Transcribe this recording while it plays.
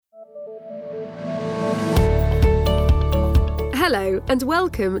Hello and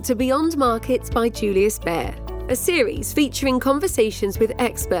welcome to Beyond Markets by Julius Baer, a series featuring conversations with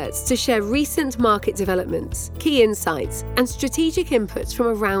experts to share recent market developments, key insights and strategic inputs from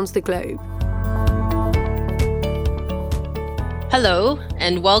around the globe. Hello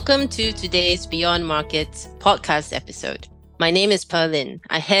and welcome to today's Beyond Markets podcast episode. My name is Perlin.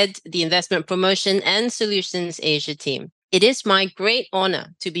 I head the Investment Promotion and Solutions Asia team. It is my great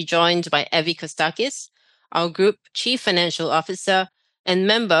honor to be joined by Evie Kostakis, our Group Chief Financial Officer and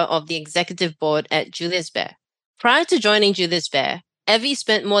member of the Executive Board at Julius Baer. Prior to joining Julius Baer, Evie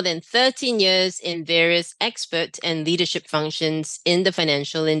spent more than 13 years in various expert and leadership functions in the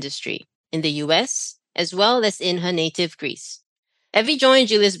financial industry, in the US, as well as in her native Greece. Evie joined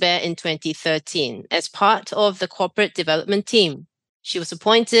Julius Baer in 2013 as part of the corporate development team. She was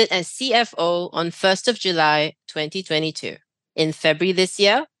appointed as CFO on 1st of July 2022. In February this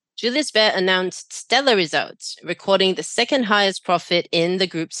year, Julius Baer announced stellar results, recording the second highest profit in the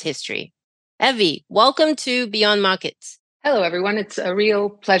group's history. Evie, welcome to Beyond Markets. Hello, everyone. It's a real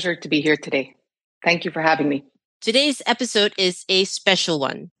pleasure to be here today. Thank you for having me. Today's episode is a special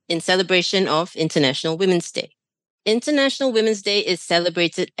one in celebration of International Women's Day. International Women's Day is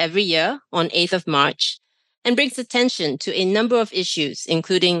celebrated every year on 8th of March and brings attention to a number of issues,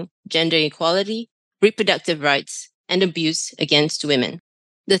 including gender equality, reproductive rights, and abuse against women.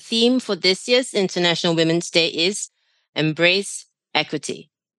 The theme for this year's International Women's Day is Embrace Equity.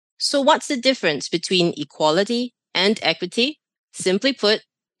 So what's the difference between equality and equity? Simply put,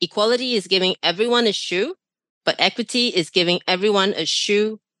 equality is giving everyone a shoe, but equity is giving everyone a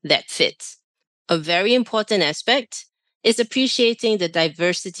shoe that fits. A very important aspect is appreciating the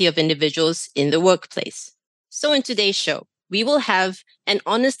diversity of individuals in the workplace. So in today's show, we will have an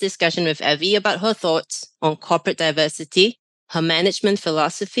honest discussion with Evie about her thoughts on corporate diversity, her management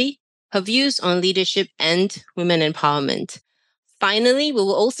philosophy, her views on leadership and women empowerment. Finally, we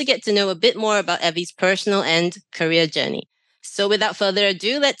will also get to know a bit more about Evie's personal and career journey. So without further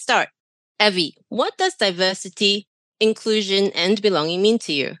ado, let's start. Evie, what does diversity, inclusion, and belonging mean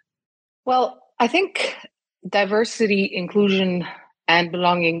to you? Well, I think diversity, inclusion, and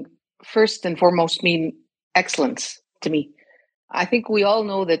belonging first and foremost mean excellence to me. I think we all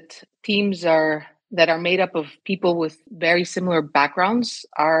know that teams that are made up of people with very similar backgrounds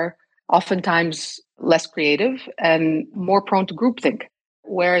are oftentimes less creative and more prone to groupthink.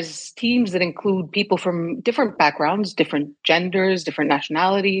 Whereas teams that include people from different backgrounds, different genders, different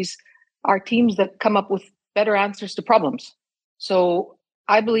nationalities, are teams that come up with better answers to problems. So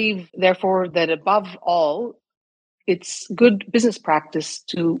I believe, therefore, that above all, it's good business practice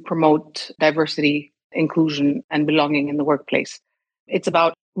to promote diversity, inclusion, and belonging in the workplace. It's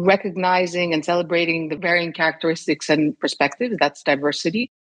about recognizing and celebrating the varying characteristics and perspectives. That's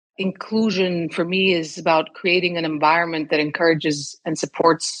diversity. Inclusion, for me, is about creating an environment that encourages and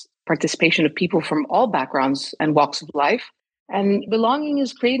supports participation of people from all backgrounds and walks of life. And belonging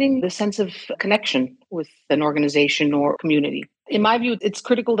is creating the sense of connection with an organization or community. In my view, it's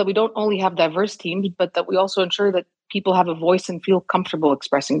critical that we don't only have diverse teams, but that we also ensure that people have a voice and feel comfortable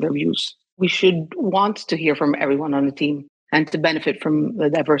expressing their views. We should want to hear from everyone on the team and to benefit from the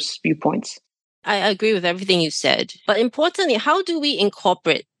diverse viewpoints. I agree with everything you said. But importantly, how do we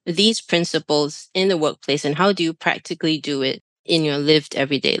incorporate these principles in the workplace and how do you practically do it in your lived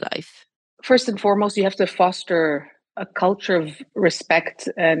everyday life? First and foremost, you have to foster a culture of respect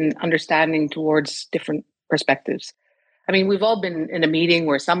and understanding towards different perspectives. I mean, we've all been in a meeting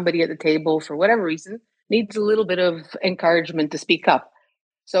where somebody at the table, for whatever reason, needs a little bit of encouragement to speak up.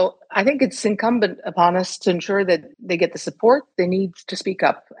 So I think it's incumbent upon us to ensure that they get the support they need to speak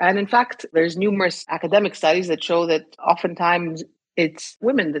up. And in fact, there's numerous academic studies that show that oftentimes it's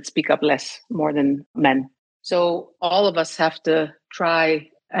women that speak up less more than men. So all of us have to try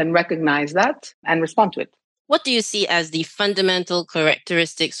and recognize that and respond to it. What do you see as the fundamental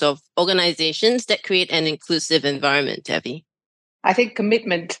characteristics of organizations that create an inclusive environment, Evie? I think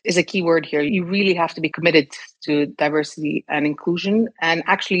commitment is a key word here. You really have to be committed to diversity and inclusion and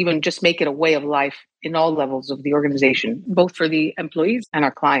actually even just make it a way of life in all levels of the organization, both for the employees and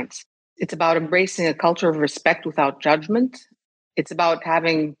our clients. It's about embracing a culture of respect without judgment. It's about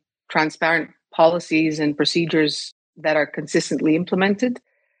having transparent policies and procedures that are consistently implemented.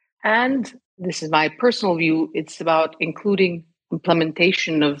 And this is my personal view, it's about including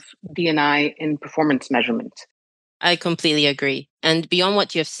implementation of D&I in performance measurement. I completely agree. And beyond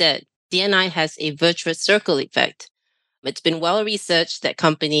what you have said, D&I has a virtuous circle effect. It's been well researched that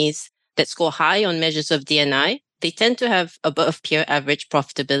companies that score high on measures of D&I, they tend to have above peer average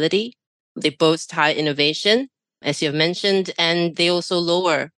profitability. They boast high innovation, as you have mentioned, and they also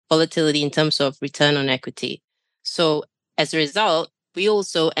lower volatility in terms of return on equity. So As a result, we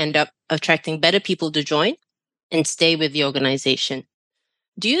also end up attracting better people to join and stay with the organization.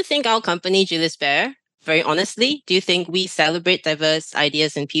 Do you think our company, Julius Baer, very honestly, do you think we celebrate diverse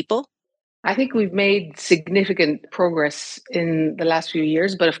ideas and people? I think we've made significant progress in the last few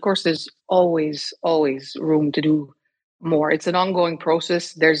years, but of course, there's always room to do more. It's an ongoing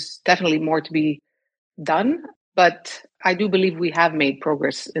process. There's definitely more to be done, but I do believe we have made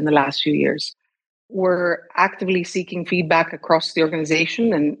progress in the last few years. We're actively seeking feedback across the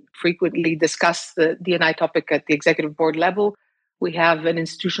organization and frequently discuss the D&I topic at the executive board level. We have an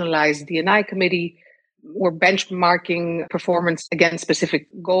institutionalized D&I committee. We're benchmarking performance against specific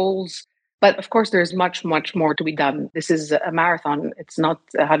goals. But of course, there's much more to be done. This is a marathon. It's not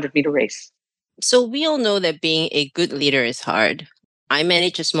a 100-meter race. So we all know that being a good leader is hard. I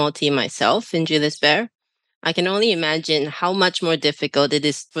manage a small team myself in Julius Baer. I can only imagine how much more difficult it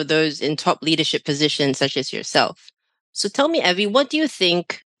is for those in top leadership positions such as yourself. So tell me, Evie, what do you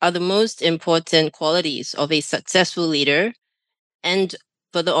think are the most important qualities of a successful leader and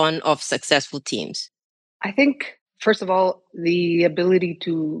further on of successful teams? I think, first of all, the ability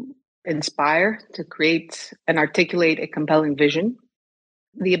to inspire, to create and articulate a compelling vision,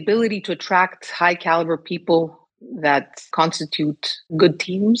 the ability to attract high caliber people that constitute good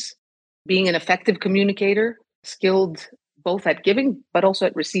teams, being an effective communicator, skilled both at giving but also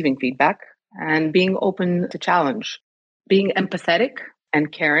at receiving feedback, and being open to challenge, being empathetic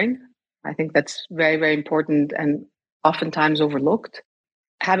and caring. I think that's very important and oftentimes overlooked.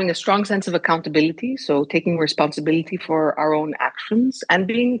 Having a strong sense of accountability, so taking responsibility for our own actions and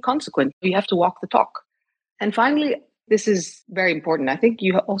being consequent. You have to walk the talk. And finally, this is very important. I think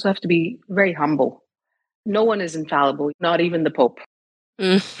you also have to be very humble. No one is infallible, not even the Pope.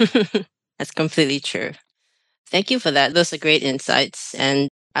 That's completely true. Thank you for that. Those are great insights. And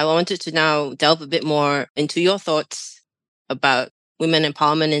I wanted to now delve a bit more into your thoughts about women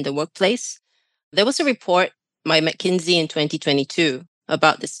empowerment in the workplace. There was a report by McKinsey in 2022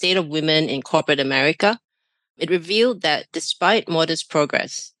 about the state of women in corporate America. It revealed that despite modest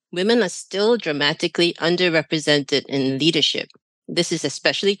progress, women are still dramatically underrepresented in leadership. This is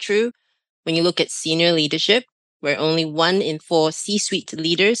especially true when you look at senior leadership, where only 1 in 4 C-suite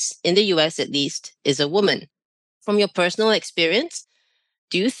leaders, in the US at least, is a woman. From your personal experience,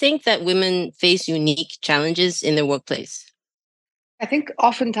 do you think that women face unique challenges in their workplace? I think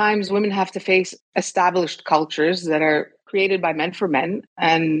oftentimes women have to face established cultures that are created by men for men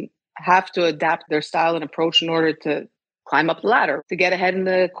and have to adapt their style and approach in order to climb up the ladder, to get ahead in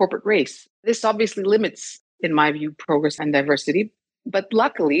the corporate race. This obviously limits, in my view, progress and diversity. But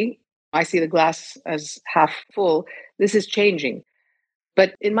luckily, I see the glass as half full. This is changing.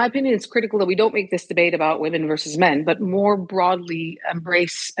 But in my opinion, it's critical that we don't make this debate about women versus men, but more broadly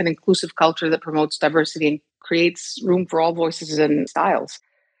embrace an inclusive culture that promotes diversity and creates room for all voices and styles.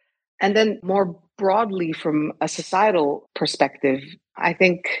 And then more broadly, from a societal perspective, I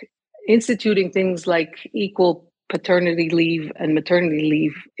think instituting things like equal paternity leave and maternity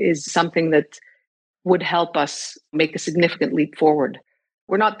leave is something that would help us make a significant leap forward.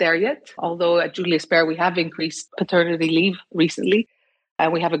 We're not there yet, although at Julius Baer, we have increased paternity leave recently.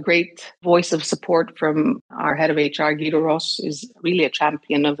 And we have a great voice of support from our head of HR, Guido Ross, is really a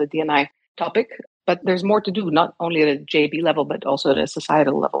champion of the D&I topic. But there's more to do, not only at a JB level, but also at a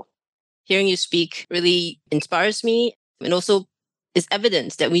societal level. Hearing you speak really inspires me and also is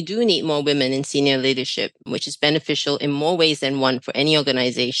evidence that we do need more women in senior leadership, which is beneficial in more ways than one for any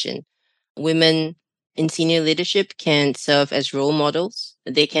organization. Women in senior leadership can serve as role models.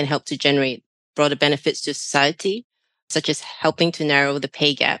 They can help to generate broader benefits to society, such as helping to narrow the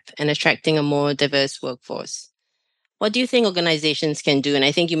pay gap and attracting a more diverse workforce. What do you think organizations can do? And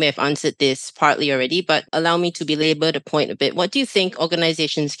I think you may have answered this partly already, but allow me to belabor the point a bit. What do you think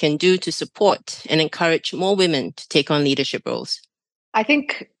organizations can do to support and encourage more women to take on leadership roles? I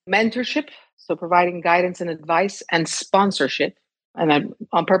think mentorship, so providing guidance and advice, and sponsorship. And I'm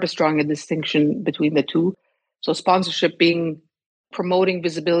on purpose drawing a distinction between the two. So sponsorship being promoting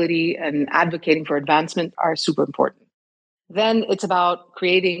visibility and advocating for advancement are super important. Then it's about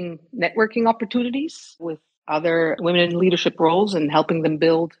creating networking opportunities with other women in leadership roles and helping them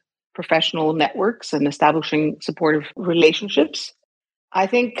build professional networks and establishing supportive relationships. I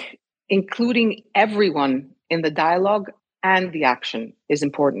think including everyone in the dialogue and the action is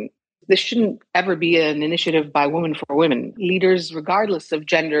important. This shouldn't ever be an initiative by women for women. Leaders, regardless of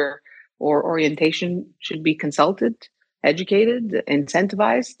gender or orientation, should be consulted, educated,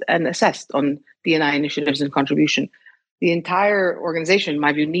 incentivized, and assessed on D&I initiatives and contribution. The entire organization, in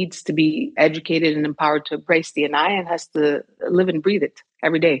my view, needs to be educated and empowered to embrace D&I and has to live and breathe it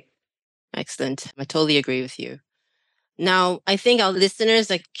every day. Excellent. I totally agree with you. Now, I think our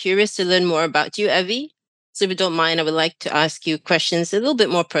listeners are curious to learn more about you, Evie. So if you don't mind, I would like to ask you questions a little bit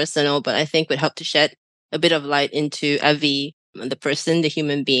more personal, but I think would help to shed a bit of light into Evie, the person, the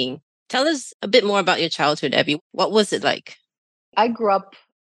human being. Tell us a bit more about your childhood, Evie. What was it like? I grew up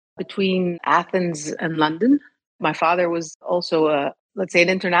between Athens and London. My father was also let's say, an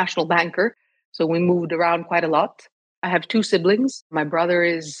international banker. So we moved around quite a lot. I have two siblings. My brother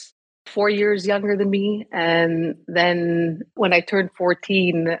is 4 years younger than me. And then when I turned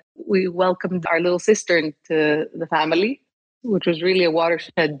 14, we welcomed our little sister into the family, which was really a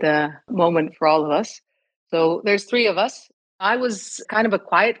watershed moment for all of us. So there's three of us. I was kind of a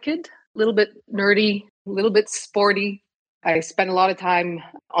quiet kid, a little bit nerdy, a little bit sporty. I spent a lot of time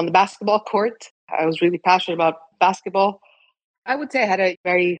on the basketball court. I was really passionate about basketball. I would say I had a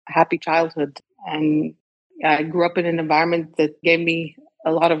very happy childhood, and I grew up in an environment that gave me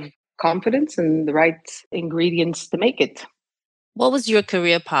a lot of confidence and the right ingredients to make it. What was your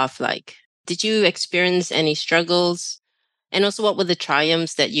career path like? Did you experience any struggles? And also, what were the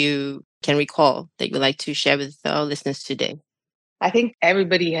triumphs that you can recall that you would like to share with our listeners today? I think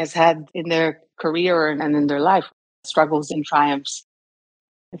everybody has had in their career and in their life struggles and triumphs.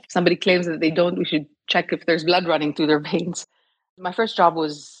 If somebody claims that they don't, we should check if there's blood running through their veins. My first job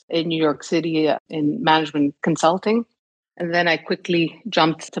was in New York City in management consulting. And then I quickly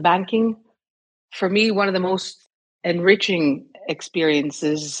jumped to banking. For me, one of the most enriching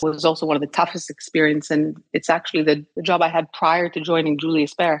experiences was also one of the toughest experiences. And it's actually the job I had prior to joining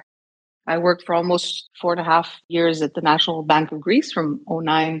Julius Baer. I worked for almost 4.5 years at the National Bank of Greece from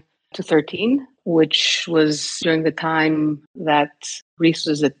 '09 to 13, which was during the time that Greece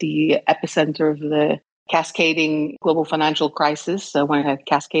was at the epicenter of the cascading global financial crisis when it had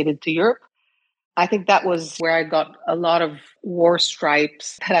cascaded to Europe. I think that was where I got a lot of war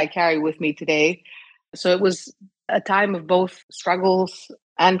stripes that I carry with me today. So it was a time of both struggles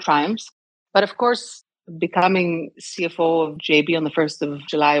and triumphs. But of course, becoming CFO of JB on the 1st of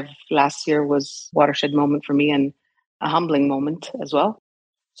July of last year was a watershed moment for me and a humbling moment as well.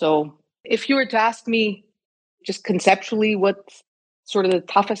 So if you were to ask me just conceptually what sort of the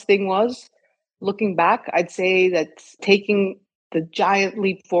toughest thing was, looking back, I'd say that taking the giant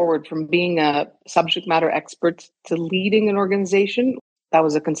leap forward from being a subject matter expert to leading an organization, that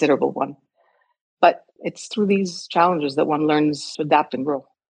was a considerable one. But it's through these challenges that one learns to adapt and grow.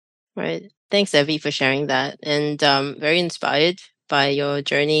 Right. Thanks, Evie, for sharing that. And very inspired by your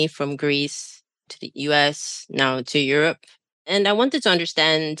journey from Greece to the US, now to Europe. And I wanted to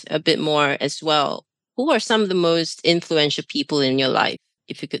understand a bit more as well. Who are some of the most influential people in your life,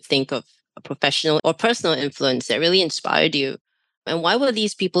 if you could think of a professional or personal influence that really inspired you? And why were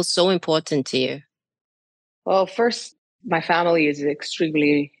these people so important to you? Well, first, my family is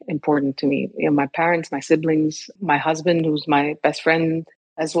extremely important to me. My parents, my siblings, my husband, who's my best friend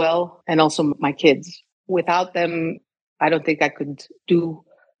as well, and also my kids. Without them, I don't think I could do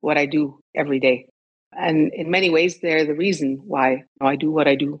what I do every day. And in many ways, they're the reason why I do what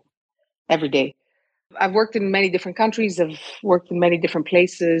I do every day. I've worked in many different countries, I've worked in many different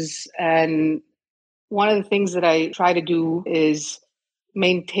places. And one of the things that I try to do is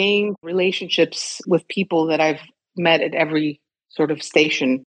maintain relationships with people that I've met at every sort of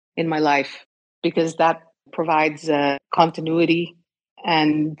station in my life, because that provides continuity.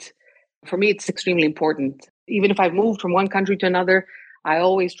 And for me, it's extremely important. Even if I've moved from one country to another, I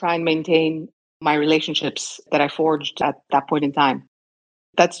always try and maintain my relationships that I forged at that point in time.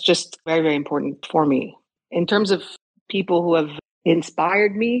 That's just very, very important for me. In terms of people who have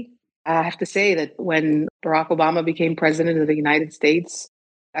inspired me, I have to say that when Barack Obama became president of the United States,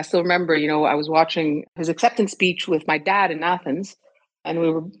 I still remember, I was watching his acceptance speech with my dad in Athens, and we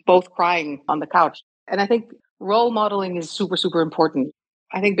were both crying on the couch. And I think role modeling is super, super important.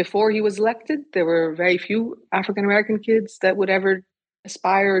 I think before he was elected, there were very few African American kids that would ever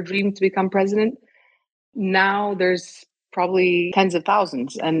aspire or dream to become president. Now there's probably tens of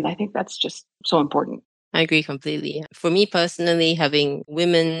thousands. And I think that's just so important. I agree completely. For me personally, having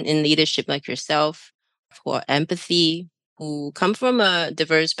women in leadership like yourself who are empathy, who come from a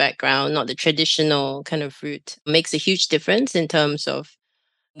diverse background, not the traditional kind of route, makes a huge difference in terms of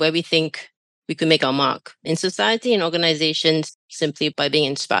where we think we could make our mark in society and organizations simply by being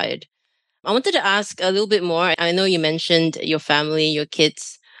inspired. I wanted to ask a little bit more. I know you mentioned your family, your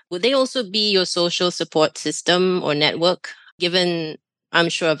kids. Would they also be your social support system or network, given, I'm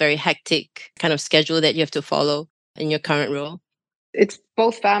sure, a very hectic kind of schedule that you have to follow in your current role? It's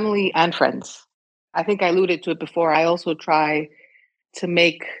both family and friends. I think I alluded to it before. I also try to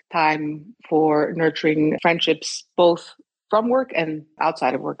make time for nurturing friendships, both from work and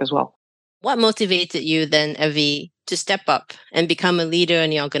outside of work as well. What motivated you then, Evie, to step up and become a leader in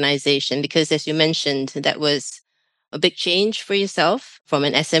the organization? Because as you mentioned, that was a big change for yourself from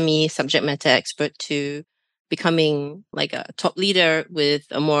an SME subject matter expert to becoming like a top leader with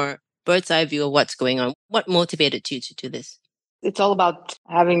a more bird's eye view of what's going on. What motivated you to do this? It's all about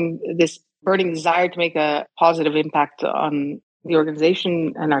having this burning desire to make a positive impact on the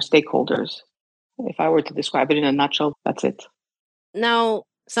organization and our stakeholders. If I were to describe it in a nutshell, that's it. Now,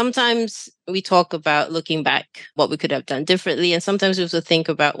 sometimes we talk about looking back, what we could have done differently. And sometimes we also think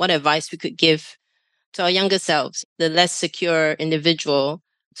about what advice we could give to our younger selves, the less secure individual,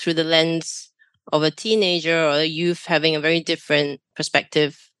 through the lens of a teenager or a youth having a very different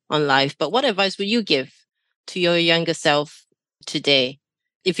perspective on life. But what advice would you give to your younger self today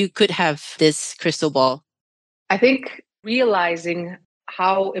if you could have this crystal ball? I think realizing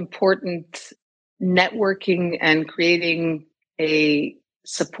how important networking and creating a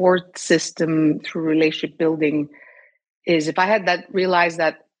support system through relationship building is, if I had realized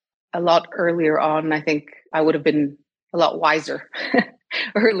that a lot earlier on, I think I would have been a lot wiser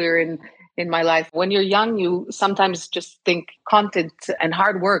earlier in my life. When you're young, you sometimes just think content and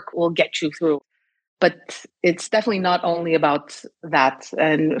hard work will get you through. But it's definitely not only about that.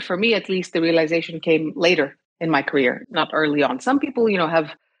 And for me, at least, the realization came later in my career, not early on. Some people,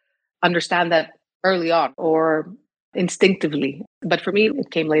 understand that early on or instinctively. But for me,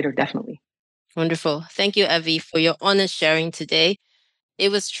 it came later, definitely. Wonderful. Thank you, Evie, for your honest sharing today. It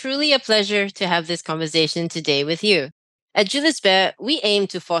was truly a pleasure to have this conversation today with you. At Julius Baer, we aim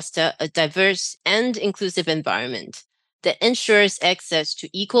to foster a diverse and inclusive environment that ensures access to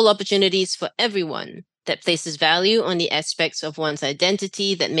equal opportunities for everyone, that places value on the aspects of one's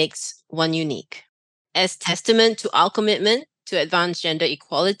identity that makes one unique. As testament to our commitment to advance gender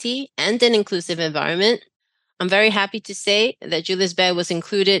equality and an inclusive environment, I'm very happy to say that Julius Baer was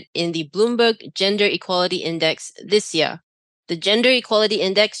included in the Bloomberg Gender Equality Index this year. The Gender Equality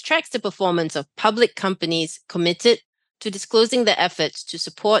Index tracks the performance of public companies committed to disclosing their efforts to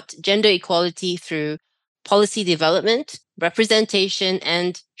support gender equality through policy development, representation,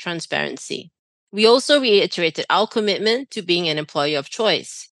 and transparency. We also reiterated our commitment to being an employer of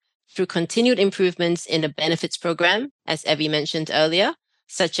choice through continued improvements in the benefits program, as Evie mentioned earlier,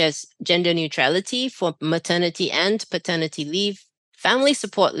 such as gender neutrality for maternity and paternity leave, family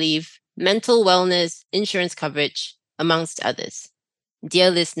support leave, mental wellness, insurance coverage, amongst others.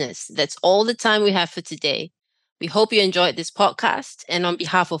 Dear listeners, that's all the time we have for today. We hope you enjoyed this podcast, and on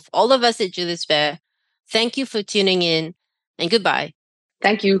behalf of all of us at Julius Baer, thank you for tuning in, and goodbye.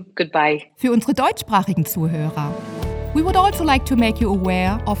 Thank you. Goodbye. Für unsere deutschsprachigen Zuhörer. We would also like to make you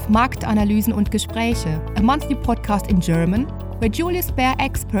aware of Marktanalysen und Gespräche, a monthly podcast in German, where Julius Baer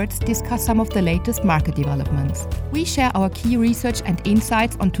experts discuss some of the latest market developments. We share our key research and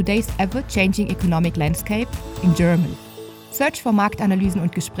insights on today's ever-changing economic landscape in German. Search for Marktanalysen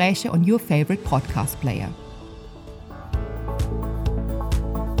und Gespräche on your favorite podcast player.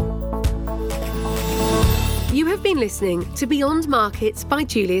 You have been listening to Beyond Markets by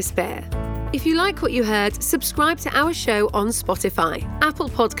Julius Baer. If you like what you heard, subscribe to our show on Spotify, Apple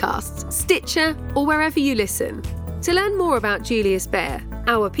Podcasts, Stitcher, or wherever you listen. To learn more about Julius Baer,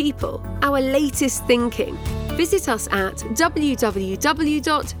 our people, our latest thinking, visit us at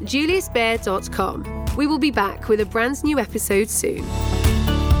www.juliusbaer.com. We will be back with a brand new episode soon.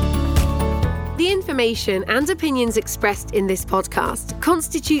 The information and opinions expressed in this podcast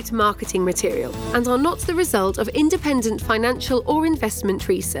constitute marketing material and are not the result of independent financial or investment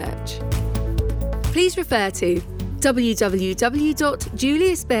research. Please refer to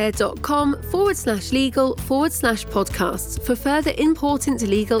www.juliusbaer.com/legal/podcasts for further important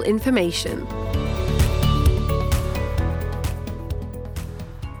legal information.